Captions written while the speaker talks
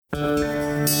Intuyó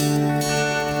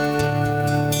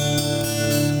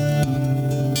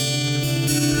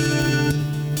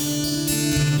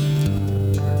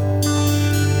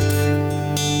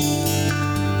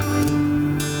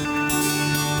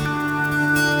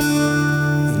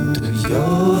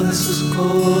de sus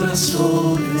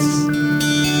corazones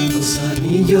los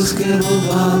anillos que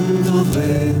rodando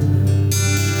ven,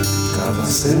 cada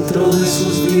centro de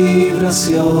sus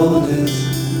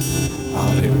vibraciones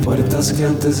abren puertas que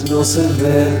antes no se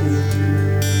ven.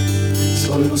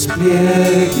 Son los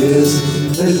pliegues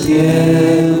del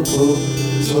tiempo,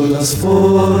 son las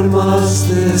formas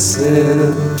de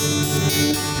ser,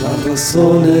 las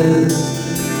razones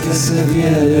que se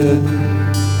vienen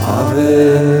a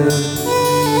ver.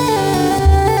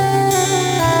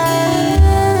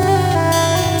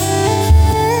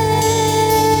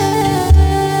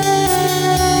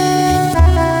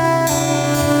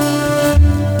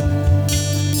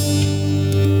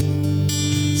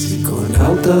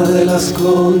 De las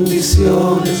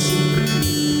condiciones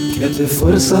que te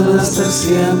fuerzan a estar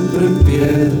siempre en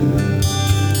pie.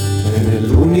 En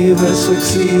el universo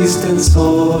existen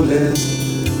soles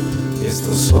y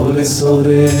estos soles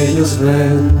sobre ellos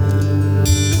ven.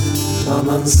 La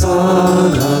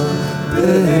manzana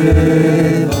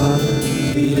de Eva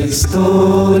y la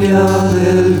historia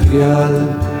del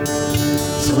Grial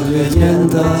son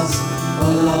leyendas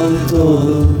al lado de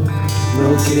todo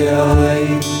lo que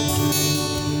hay.